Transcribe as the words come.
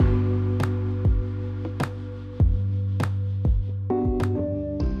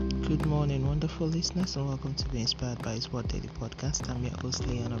beautiful listeners, and welcome to Be Inspired by His Word Daily Podcast. I'm your host,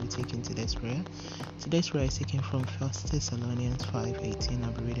 Leah, and I'll be taking today's prayer. Today's prayer is taken from 1 Thessalonians 5:18.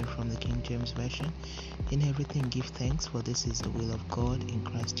 I'll be reading from the King James Version. In everything give thanks, for this is the will of God in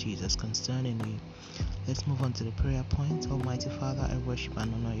Christ Jesus concerning you. Let's move on to the prayer point. Almighty Father, I worship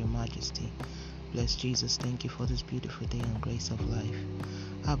and honor your majesty. Bless Jesus, thank you for this beautiful day and grace of life.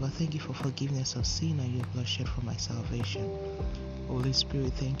 Abba, thank you for forgiveness of sin and your blood shed for my salvation. Holy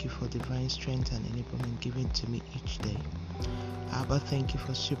Spirit, thank you for divine strength and enablement given to me each day. Abba, thank you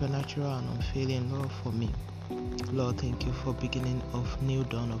for supernatural and unfailing love for me. Lord, thank you for beginning of new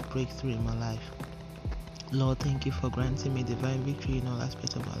dawn of breakthrough in my life. Lord, thank you for granting me divine victory in all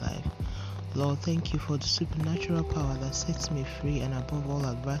aspects of my life. Lord, thank you for the supernatural power that sets me free and above all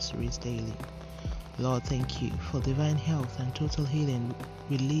adversaries daily. Lord, thank you for divine health and total healing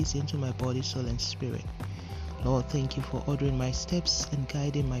released into my body, soul, and spirit. Lord, thank you for ordering my steps and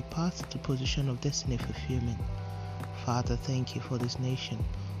guiding my path to position of destiny fulfillment. Father, thank you for this nation,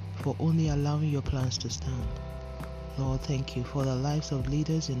 for only allowing your plans to stand. Lord, thank you for the lives of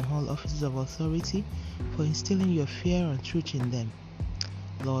leaders in all offices of authority, for instilling your fear and truth in them.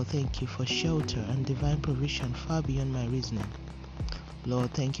 Lord, thank you for shelter and divine provision far beyond my reasoning.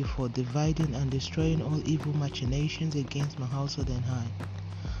 Lord, thank you for dividing and destroying all evil machinations against my household and I.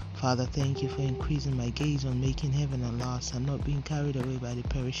 Father, thank you for increasing my gaze on making heaven a last and not being carried away by the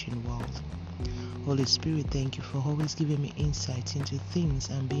perishing world. Holy Spirit, thank you for always giving me insight into things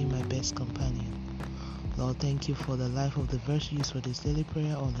and being my best companion. Lord, thank you for the life of the verse used for this daily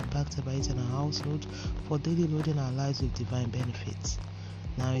prayer, all impacted by it in our household, for daily loading our lives with divine benefits.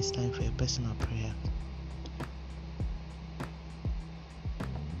 Now it's time for a personal prayer.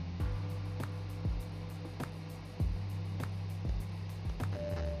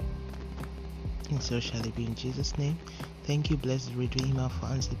 And so shall it be in Jesus' name. Thank you, blessed Redeemer, for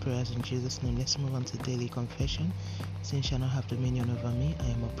answered prayers in Jesus' name. Let's move on to daily confession. Sin shall not have dominion over me. I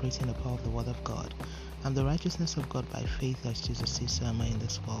am operating the power of the Word of God. I'm the righteousness of God by faith as Jesus is, so am I in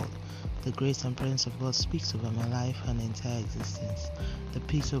this world. The grace and presence of God speaks over my life and entire existence. The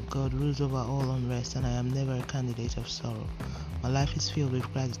peace of God rules over all unrest, and I am never a candidate of sorrow. My life is filled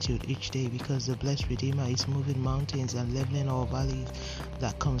with gratitude each day because the blessed Redeemer is moving mountains and leveling all valleys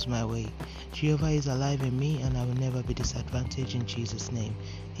that comes my way. Jehovah is alive in me, and I will never be disadvantaged in Jesus' name.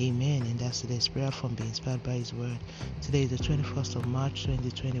 Amen. And that's today's prayer from Being Inspired by His Word. Today is the 21st of March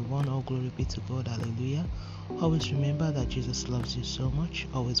 2021. All glory be to God. Hallelujah. Always remember that Jesus loves you so much.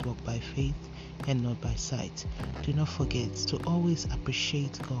 Always walk by faith and not by sight. Do not forget to always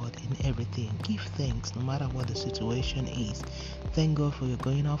appreciate God in everything. Give thanks no matter what the situation is. Thank God for your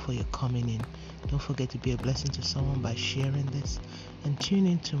going out, for your coming in. Don't forget to be a blessing to someone by sharing this. And tune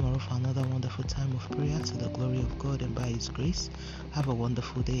in tomorrow for another wonderful time of prayer to the glory of God and by His grace. Have a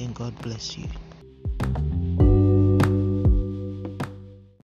wonderful day and God bless you.